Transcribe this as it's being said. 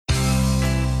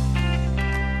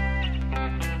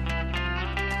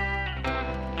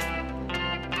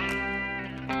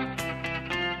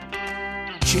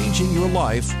changing your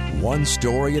life one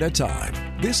story at a time.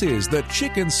 This is the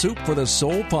Chicken Soup for the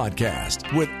Soul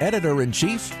podcast with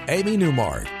Editor-in-Chief Amy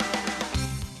Newmark.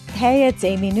 Hey, it's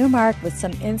Amy Newmark with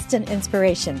some instant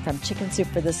inspiration from Chicken Soup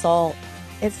for the Soul.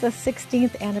 It's the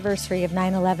 16th anniversary of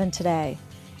 9/11 today,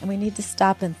 and we need to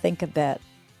stop and think a bit.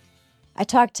 I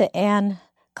talked to Anne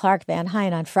Clark Van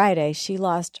Hine on Friday. She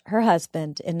lost her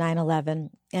husband in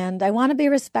 9/11, and I want to be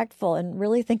respectful and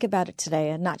really think about it today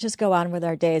and not just go on with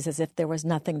our days as if there was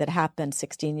nothing that happened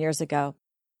 16 years ago.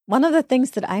 One of the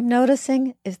things that I'm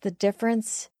noticing is the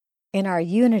difference in our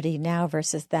unity now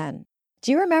versus then.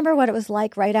 Do you remember what it was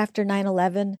like right after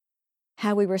 9/11?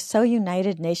 How we were so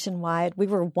united nationwide? We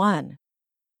were one.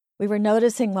 We were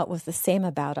noticing what was the same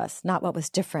about us, not what was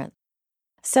different.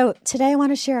 So today I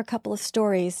want to share a couple of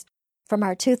stories from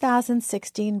our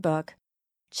 2016 book,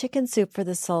 Chicken Soup for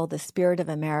the Soul, The Spirit of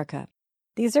America.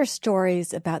 These are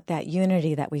stories about that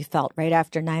unity that we felt right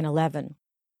after 9/11.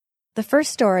 The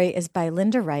first story is by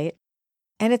Linda Wright,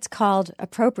 and it's called,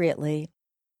 appropriately,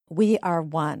 We Are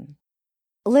One.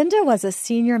 Linda was a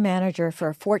senior manager for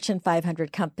a Fortune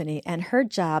 500 company, and her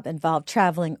job involved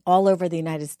traveling all over the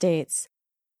United States.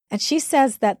 And she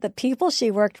says that the people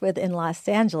she worked with in Los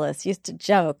Angeles used to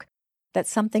joke that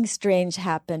something strange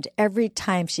happened every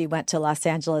time she went to Los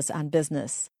Angeles on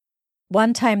business.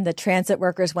 One time the transit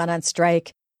workers went on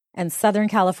strike, and Southern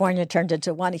California turned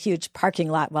into one huge parking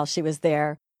lot while she was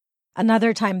there.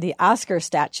 Another time the Oscar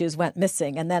statues went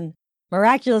missing and then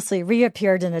miraculously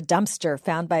reappeared in a dumpster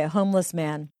found by a homeless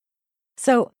man.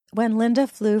 So when Linda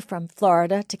flew from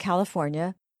Florida to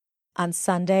California on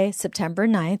Sunday, September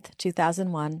 9th,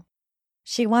 2001,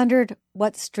 she wondered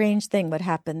what strange thing would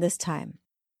happen this time.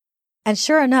 And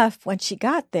sure enough, when she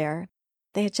got there,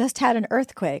 they had just had an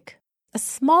earthquake, a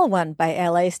small one by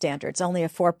LA standards, only a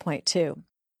 4.2.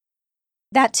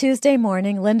 That Tuesday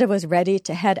morning, Linda was ready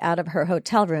to head out of her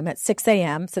hotel room at 6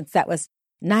 a.m., since that was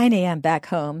 9 a.m. back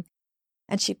home,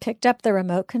 and she picked up the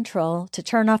remote control to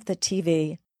turn off the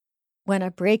TV when a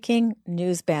breaking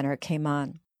news banner came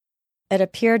on. It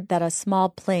appeared that a small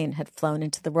plane had flown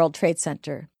into the World Trade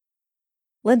Center.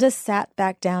 Linda sat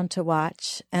back down to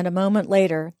watch, and a moment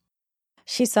later,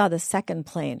 she saw the second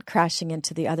plane crashing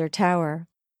into the other tower.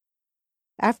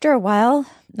 After a while,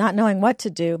 not knowing what to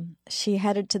do, she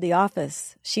headed to the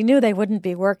office. She knew they wouldn't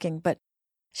be working, but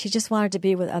she just wanted to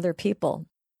be with other people.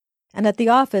 And at the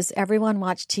office, everyone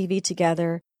watched TV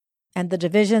together, and the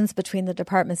divisions between the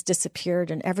departments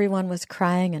disappeared, and everyone was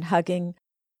crying and hugging,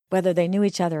 whether they knew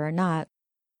each other or not.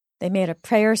 They made a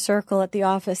prayer circle at the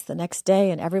office the next day,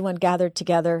 and everyone gathered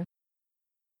together.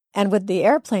 And with the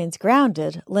airplanes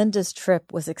grounded, Linda's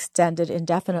trip was extended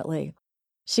indefinitely.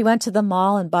 She went to the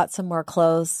mall and bought some more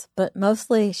clothes, but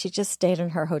mostly she just stayed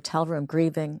in her hotel room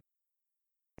grieving.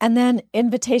 And then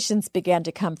invitations began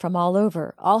to come from all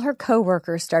over. All her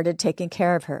coworkers started taking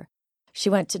care of her. She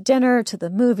went to dinner, to the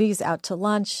movies, out to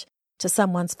lunch, to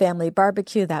someone's family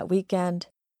barbecue that weekend.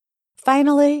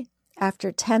 Finally,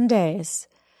 after 10 days,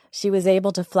 she was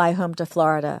able to fly home to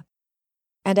Florida.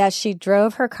 And as she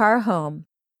drove her car home,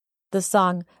 the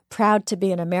song Proud to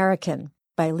Be an American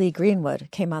by Lee Greenwood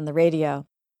came on the radio.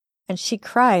 And she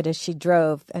cried as she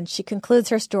drove, and she concludes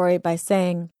her story by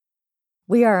saying,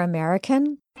 "We are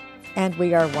American, and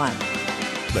we are one."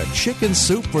 The Chicken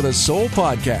Soup for the Soul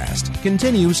podcast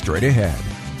continues straight ahead.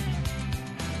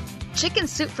 Chicken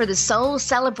Soup for the Soul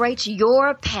celebrates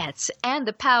your pets and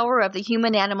the power of the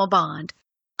human-animal bond.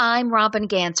 I'm Robin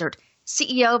Ganzert,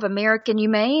 CEO of American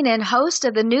Humane and host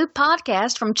of the new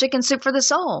podcast from Chicken Soup for the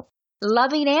Soul,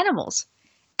 Loving Animals.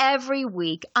 Every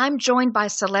week, I'm joined by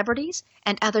celebrities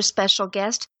and other special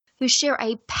guests who share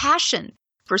a passion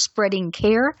for spreading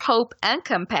care, hope, and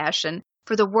compassion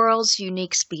for the world's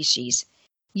unique species.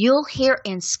 You'll hear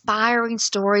inspiring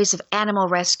stories of animal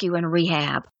rescue and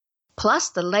rehab, plus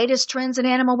the latest trends in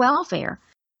animal welfare.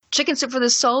 Chicken Soup for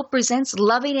the Soul presents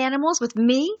Loving Animals with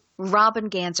me, Robin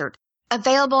Ganzert.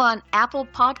 Available on Apple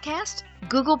Podcasts,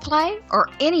 Google Play, or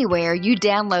anywhere you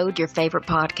download your favorite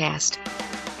podcast.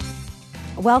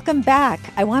 Welcome back.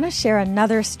 I want to share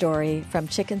another story from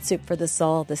Chicken Soup for the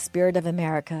Soul, The Spirit of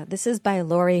America. This is by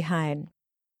Lori Hine.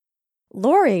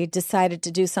 Lori decided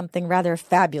to do something rather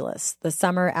fabulous the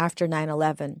summer after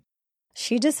 9/11.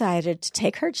 She decided to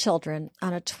take her children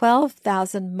on a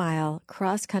 12,000-mile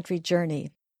cross-country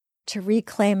journey to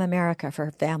reclaim America for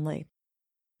her family.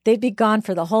 They'd be gone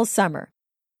for the whole summer.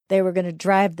 They were going to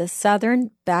drive the southern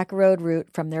back road route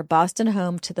from their Boston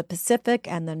home to the Pacific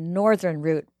and the northern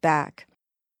route back.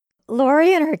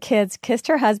 Lori and her kids kissed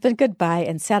her husband goodbye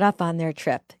and set off on their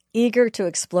trip, eager to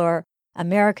explore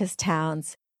America's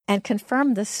towns and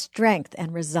confirm the strength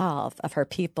and resolve of her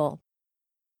people.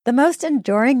 The most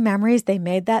enduring memories they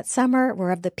made that summer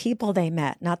were of the people they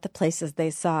met, not the places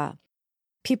they saw.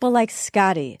 People like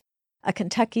Scotty, a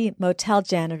Kentucky motel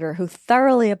janitor who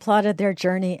thoroughly applauded their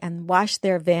journey and washed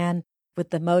their van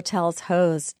with the motel's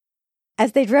hose.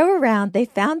 As they drove around, they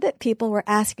found that people were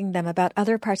asking them about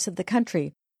other parts of the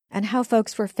country and how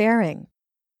folks were faring.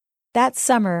 That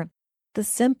summer, the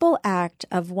simple act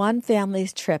of one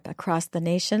family's trip across the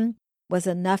nation was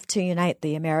enough to unite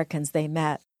the Americans they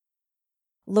met.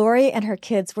 Lori and her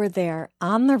kids were there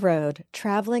on the road,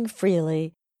 traveling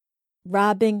freely,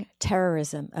 robbing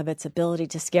terrorism of its ability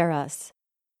to scare us.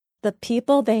 The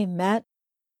people they met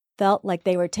felt like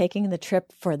they were taking the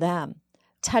trip for them,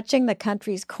 touching the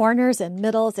country's corners and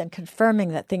middles and confirming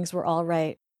that things were all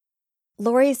right.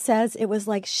 Lori says it was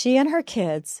like she and her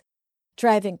kids,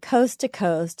 driving coast to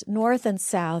coast, north and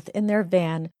south in their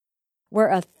van, were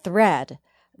a thread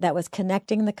that was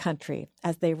connecting the country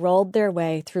as they rolled their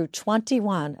way through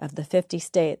 21 of the 50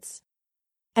 states.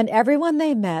 And everyone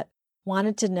they met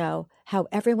wanted to know how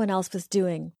everyone else was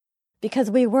doing,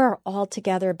 because we were all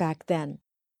together back then,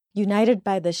 united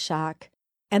by the shock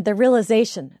and the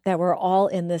realization that we're all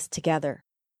in this together.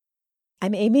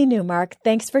 I'm Amy Newmark.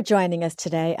 Thanks for joining us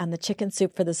today on the Chicken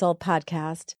Soup for the Soul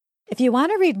podcast. If you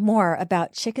want to read more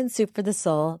about Chicken Soup for the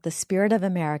Soul, the Spirit of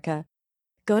America,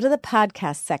 go to the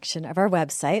podcast section of our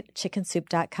website,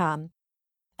 chickensoup.com.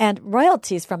 And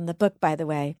royalties from the book, by the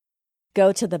way,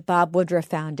 go to the Bob Woodruff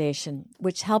Foundation,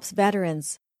 which helps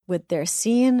veterans with their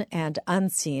seen and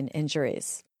unseen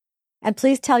injuries. And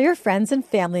please tell your friends and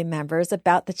family members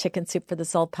about the Chicken Soup for the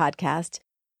Soul podcast.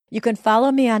 You can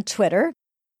follow me on Twitter.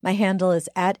 My handle is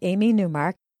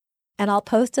 @AmyNewmark, and I'll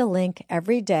post a link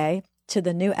every day to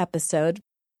the new episode.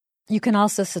 You can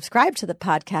also subscribe to the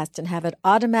podcast and have it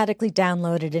automatically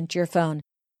downloaded into your phone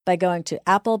by going to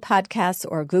Apple Podcasts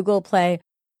or Google Play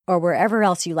or wherever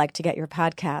else you like to get your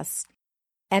podcasts.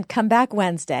 And come back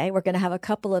Wednesday. We're going to have a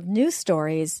couple of new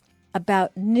stories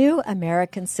about new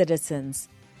American citizens.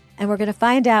 And we're going to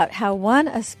find out how one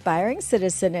aspiring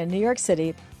citizen in New York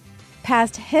City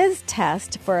passed his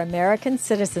test for American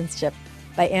citizenship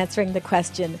by answering the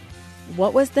question,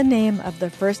 what was the name of the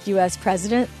first U.S.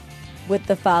 president? With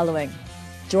the following,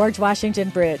 George Washington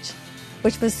Bridge,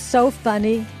 which was so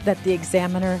funny that the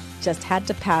examiner just had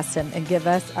to pass him and give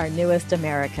us our newest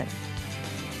American.